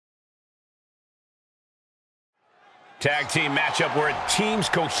Tag team matchup where a team's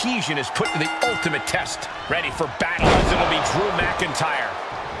cohesion is put to the ultimate test. Ready for battle as it'll be Drew McIntyre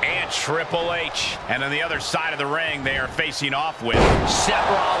and Triple H. And on the other side of the ring, they are facing off with Seth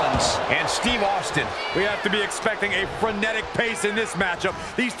Rollins and Steve Austin. We have to be expecting a frenetic pace in this matchup.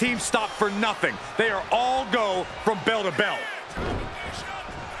 These teams stop for nothing. They are all go from bell to bell.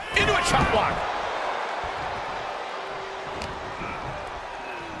 Into a chop block.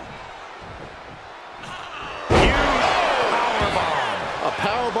 A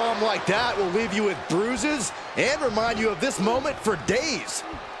powerbomb like that will leave you with bruises and remind you of this moment for days.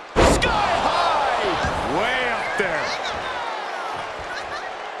 Sky high! Way up there.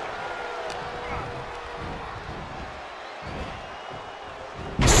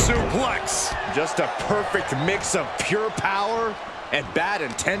 Suplex. Just a perfect mix of pure power and bad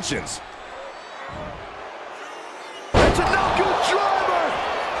intentions. It's a knockout driver!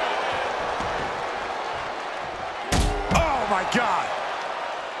 Oh my God!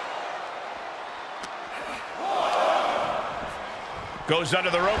 Goes under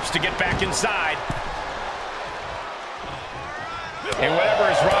the ropes to get back inside. And whatever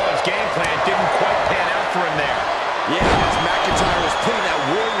is Rollins' game plan didn't quite pan out for him there. Yeah, as McIntyre was putting that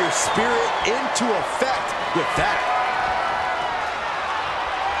warrior spirit into effect with that.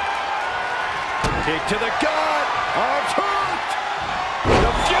 Kick to the gut. Arms hooked.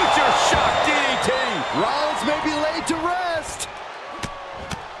 The future shock DDT. Rollins may be laid to rest.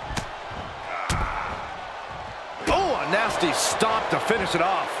 Nasty stop to finish it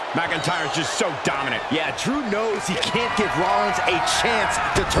off. McIntyre's just so dominant. Yeah, Drew knows he can't give Rollins a chance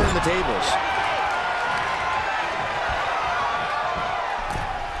to turn the tables.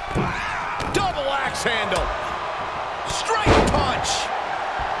 Double axe handle. Straight punch.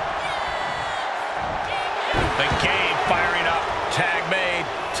 The game firing up. Tag made.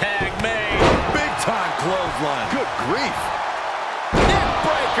 Tag made. Big time clothesline. Good grief. Neck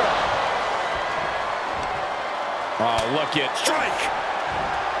breaker. Oh, look at strike.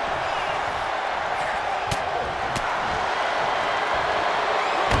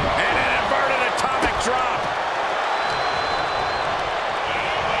 And an inverted atomic drop.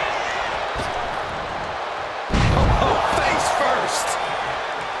 Oh, face first.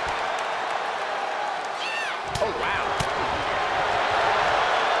 Oh, wow.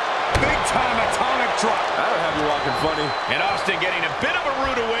 Big time atomic drop. That'll have you walking funny. And Austin getting a bit of a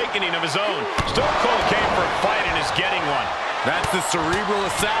rude awakening of his own. Stone Cold came for a fight and is getting one. That's the cerebral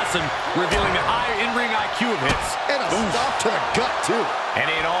assassin, revealing the high in-ring IQ of his. And a stop to the gut, too. And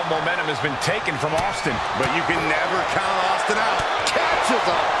all momentum has been taken from Austin. But you can never count Austin out. Catches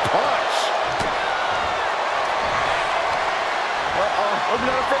a punch. Uh-oh. I'm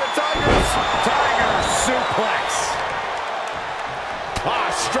not afraid of Tigers. Tiger suplex.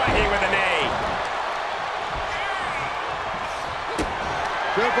 Striking with a knee.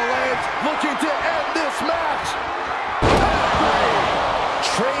 Triple H looking to end this match.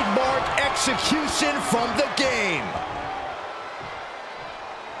 Trademark execution from the game.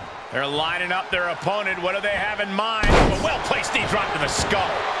 They're lining up their opponent. What do they have in mind? A well-placed knee drop to the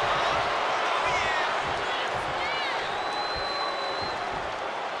skull.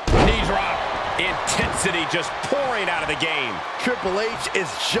 Knee drop. Intensity just pouring out of the game. Triple H is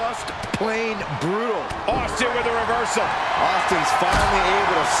just plain brutal. Austin with a reversal. Austin's finally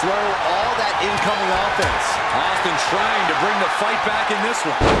able to slow all that incoming offense. Austin trying to bring the fight back in this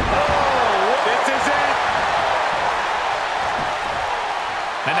one. Oh, this is it.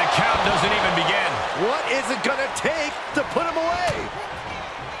 And the count doesn't even begin. What is it gonna take to put him away?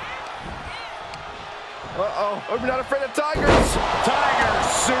 Uh-oh, I'm not afraid of Tigers. Tiger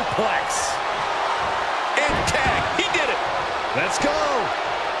suplex. And tag, he did it. Let's go.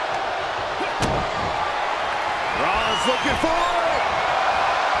 Rollins looking for it.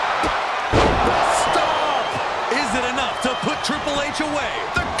 The stop. Is it enough to put Triple H away?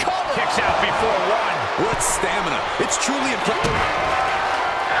 The cover. Kicks out before one. What stamina. It's truly impressive.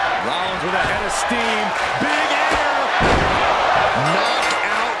 Rollins with a head of steam. Big air.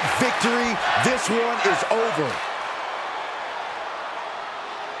 Knockout victory. This one is over.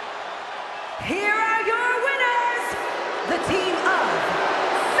 Here are your winners, the team of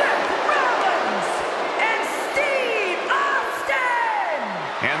Seth Rollins and Steve Austin.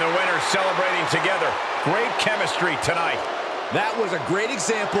 And the winners celebrating together. Great chemistry tonight. That was a great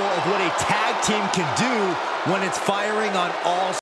example of what a tag team can do when it's firing on all